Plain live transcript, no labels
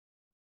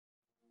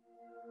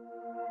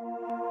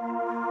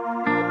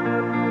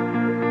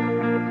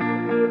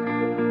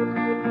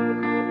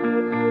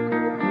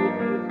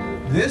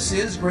This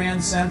is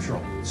Grand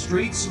Central.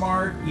 Street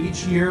Smart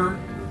each year.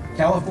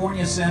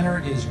 California Center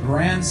is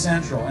Grand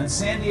Central, and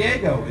San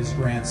Diego is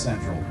Grand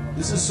Central.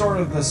 This is sort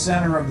of the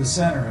center of the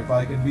center, if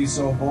I could be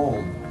so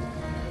bold.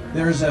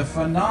 There's a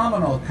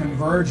phenomenal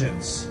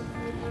convergence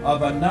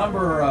of a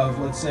number of,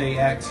 let's say,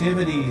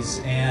 activities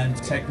and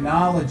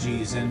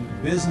technologies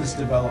and business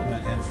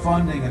development and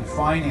funding and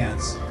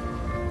finance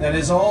that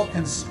is all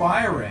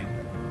conspiring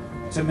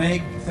to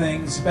make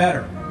things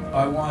better.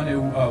 I want to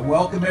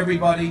welcome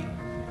everybody.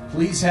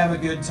 Please have a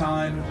good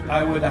time.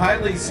 I would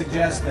highly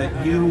suggest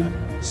that you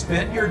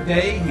spend your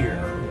day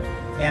here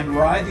and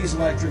ride these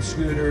electric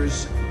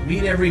scooters,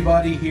 meet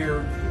everybody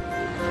here.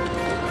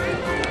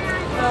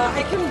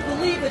 I couldn't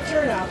believe the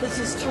turnout. This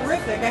is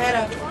terrific. I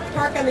had to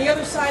park on the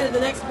other side of the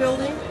next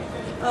building.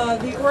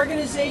 The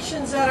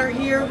organizations that are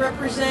here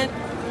represent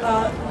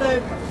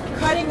the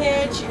cutting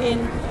edge in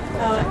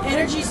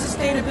energy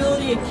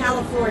sustainability in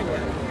California.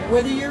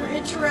 Whether you're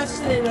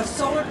interested in a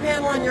solar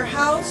panel on your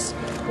house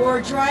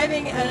or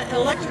driving an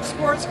electric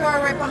sports car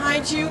right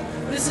behind you,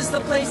 this is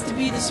the place to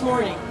be this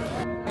morning.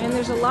 And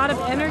there's a lot of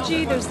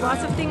energy, there's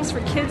lots of things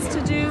for kids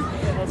to do,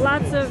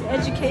 lots of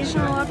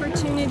educational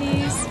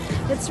opportunities.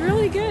 It's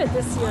really good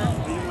this year.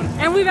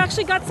 And we've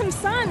actually got some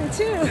sun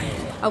too.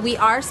 We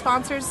are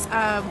sponsors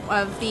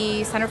of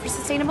the Center for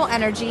Sustainable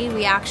Energy.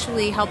 We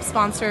actually help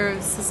sponsor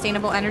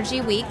Sustainable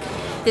Energy Week.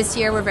 This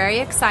year we're very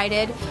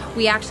excited.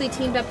 We actually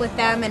teamed up with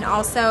them and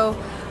also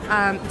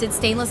did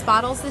stainless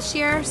bottles this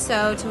year.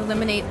 So to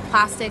eliminate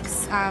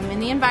plastics in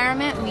the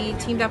environment, we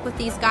teamed up with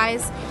these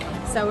guys.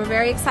 So we're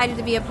very excited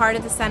to be a part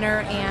of the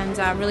center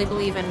and really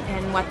believe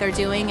in what they're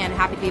doing and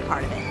happy to be a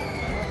part of it.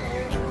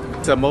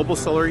 It's a mobile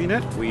solar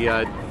unit. We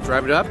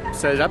drive it up,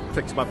 set it up,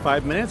 takes about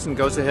 5 minutes and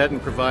goes ahead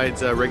and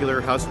provides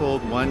regular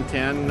household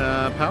 110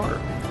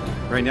 power.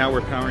 Right now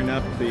we're powering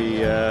up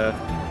the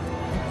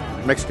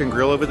Mexican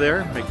grill over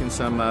there, making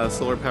some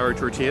solar powered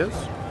tortillas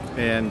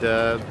and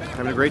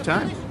having a great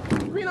time.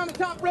 Green on the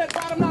top, red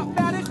bottom, not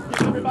fatted.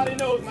 Everybody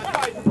knows my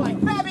spice is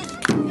like cabbage.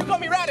 You call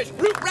me radish,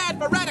 root rad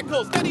for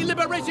radical. Steady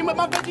liberation with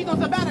my veggies on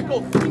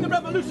sabbatical. King of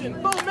revolution,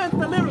 foment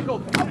the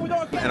lyrical.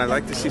 And I'd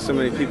like to see so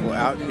many people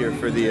out here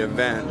for the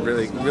event,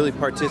 really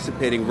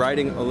participating,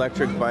 riding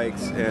electric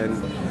bikes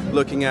and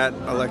looking at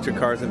electric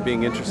cars and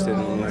being interested in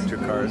electric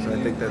cars.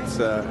 I think that's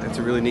it's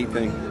a really neat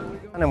thing.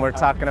 And we're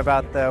talking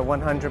about the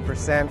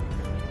 100%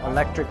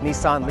 electric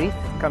Nissan Leaf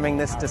coming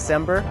this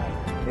December.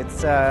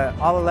 It's an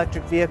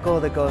all-electric vehicle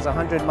that goes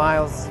 100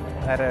 miles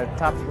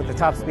with a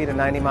top speed of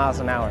 90 miles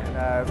an hour.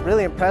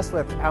 Really impressed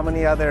with how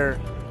many other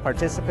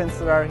participants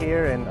there are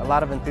here and a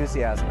lot of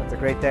enthusiasm. It's a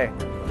great day.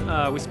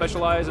 We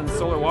specialize in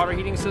solar water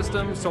heating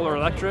systems, solar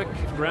electric,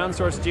 ground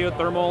source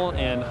geothermal,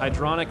 and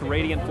hydronic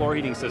radiant floor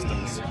heating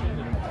systems.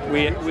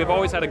 We've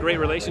always had a great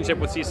relationship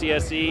with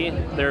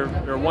CCSE.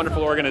 They're a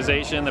wonderful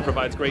organization that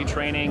provides great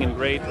training and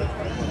great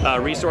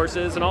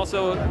resources, and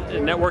also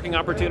networking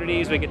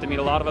opportunities. We get to meet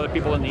a lot of other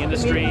people in the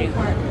industry.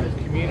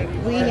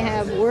 We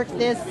have worked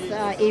this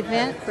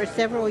event for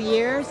several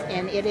years,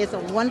 and it is a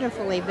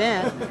wonderful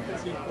event.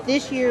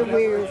 This year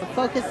we're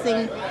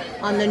focusing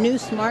on the new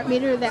smart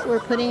meter that we're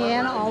putting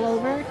in all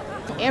over.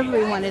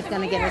 Everyone is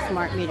going to get a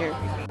smart meter.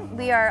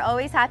 We are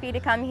always happy to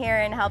come here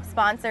and help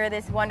sponsor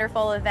this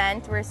wonderful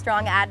event. We're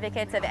strong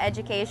advocates of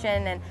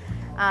education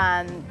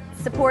and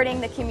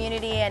supporting the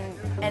community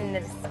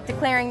and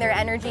declaring their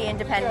energy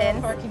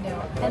independence.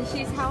 And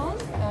she's how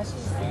old?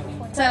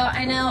 So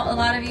I know a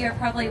lot of you are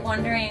probably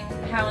wondering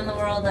how in the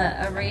world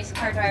a race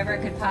car driver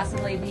could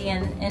possibly be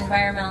an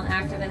environmental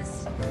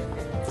activist.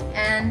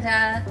 And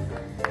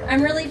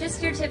I'm really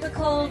just your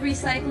typical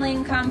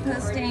recycling,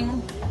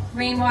 composting,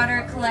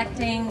 rainwater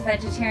collecting,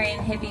 vegetarian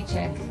hippie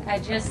chick. I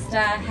just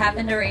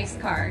happen to race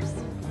cars.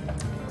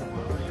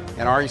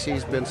 And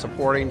REC's been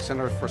supporting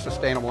Center for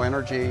Sustainable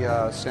Energy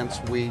since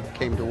we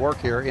came to work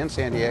here in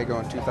San Diego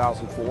in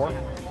 2004.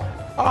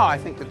 I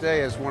think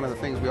today is one of the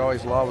things we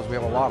always love is we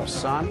have a lot of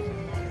sun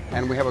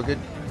and we have a good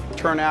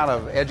turnout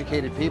of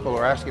educated people who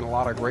are asking a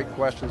lot of great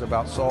questions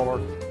about solar.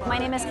 My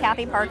name is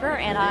Kathy Parker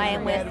and I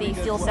am with the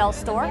Fuel Cell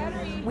Store.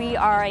 We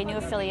are a new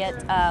affiliate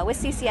with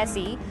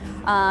CCSE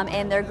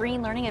and their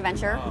Green Learning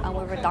Adventure.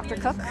 We're with Dr.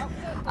 Cook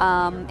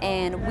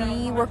and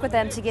we work with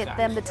them to get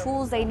them the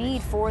tools they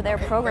need for their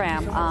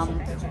program.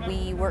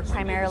 We work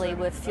primarily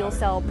with fuel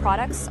cell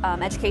products,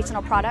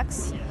 educational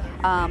products.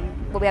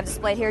 But we have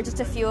displayed here just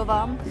a few of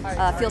them.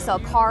 Fuel cell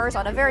cars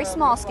on a very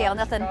small scale,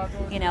 nothing,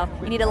 you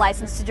need a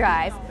license to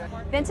drive.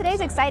 Then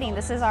today's exciting.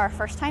 This is our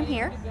first time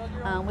here.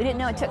 We didn't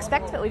know what to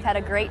expect, but we've had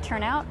a great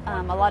turnout.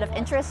 A lot of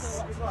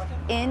interest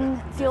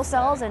in fuel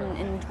cells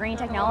and green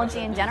technology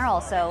in general.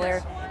 So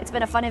it's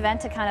been a fun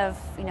event to kind of,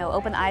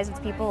 open the eyes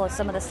of people of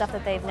some of the stuff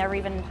that they've never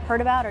even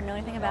heard about or know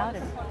anything about.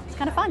 And it's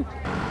kind of fun.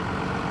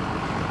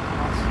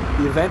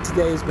 The event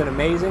today has been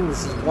amazing.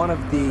 This is one of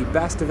the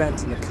best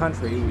events in the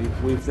country.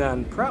 We've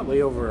done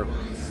probably over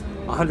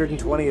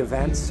 120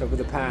 events over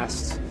the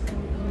past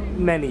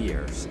many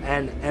years.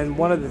 And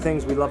one of the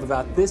things we love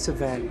about this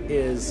event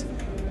is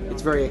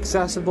it's very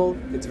accessible,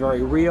 it's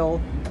very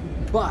real,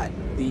 but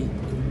the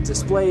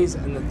displays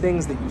and the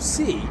things that you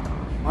see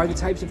are the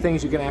types of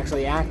things you can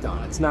actually act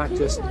on. It's not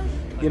just,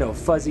 you know,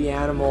 fuzzy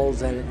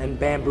animals and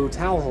bamboo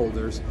towel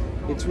holders.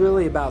 It's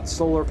really about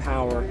solar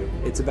power,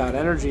 it's about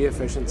energy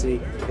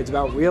efficiency, it's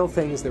about real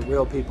things that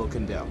real people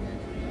can do.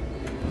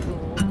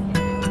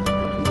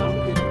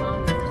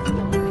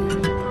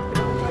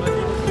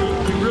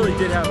 We really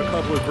did have a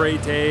couple of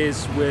great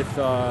days with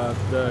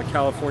the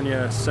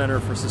California Center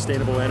for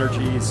Sustainable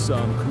Energy's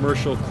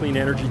commercial clean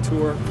energy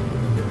tour.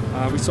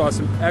 We saw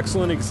some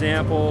excellent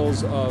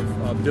examples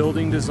of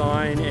building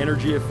design,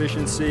 energy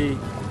efficiency.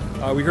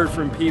 We heard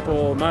from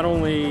people not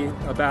only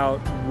about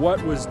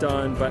what was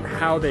done, but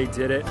how they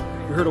did it.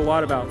 We heard a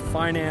lot about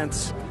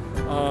finance,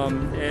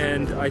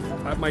 and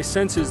my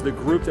sense is the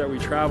group that we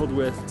traveled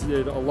with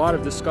did a lot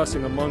of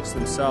discussing amongst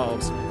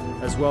themselves,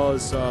 as well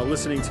as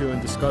listening to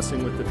and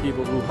discussing with the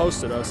people who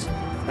hosted us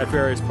at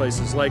various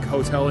places like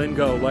Hotel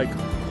Ingo, like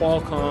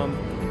Qualcomm,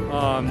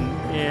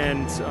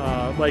 and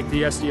like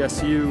the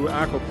SDSU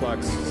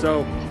Aquaplex.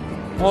 So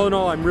all in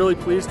all, I'm really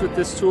pleased with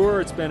this tour.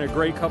 It's been a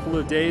great couple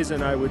of days,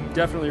 and I would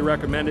definitely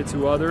recommend it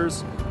to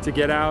others to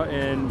get out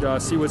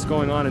and see what's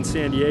going on in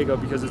San Diego,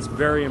 because it's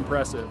very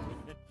impressive.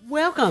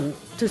 Welcome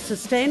to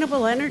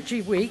Sustainable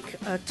Energy Week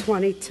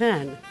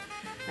 2010.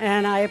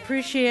 And I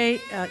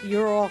appreciate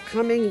you're all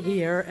coming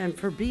here and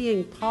for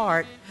being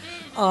part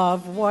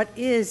of what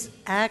is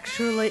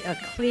actually a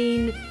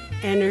clean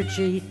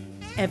energy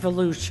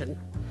evolution.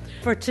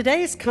 For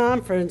today's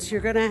conference,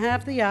 you're going to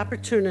have the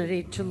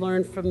opportunity to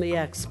learn from the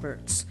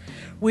experts.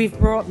 We've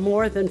brought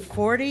more than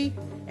 40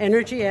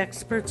 energy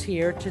experts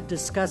here to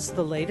discuss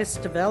the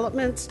latest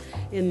developments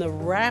in the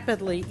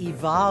rapidly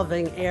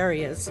evolving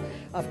areas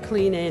of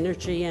clean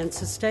energy and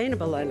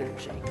sustainable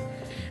energy.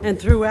 And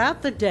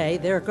throughout the day,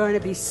 there are going to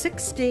be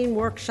 16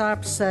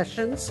 workshop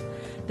sessions.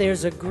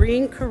 There's a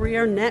Green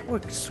Career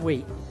Network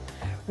suite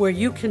where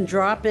you can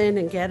drop in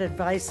and get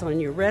advice on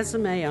your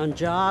resume, on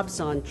jobs,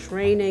 on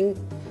training,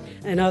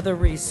 and other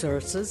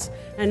resources.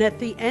 And at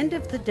the end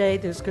of the day,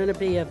 there's going to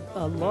be a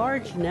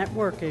large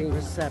networking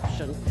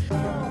reception.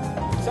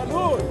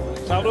 Salud!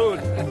 Salud!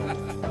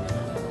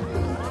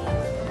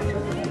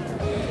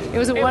 It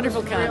was a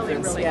wonderful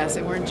conference, really yes,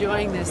 and we're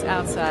enjoying this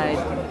outside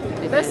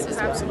event. This is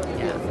absolutely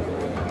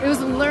It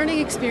was a learning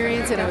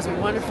experience, and it was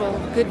wonderful,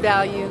 good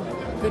value,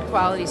 good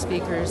quality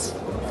speakers,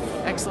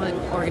 excellent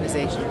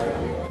organization.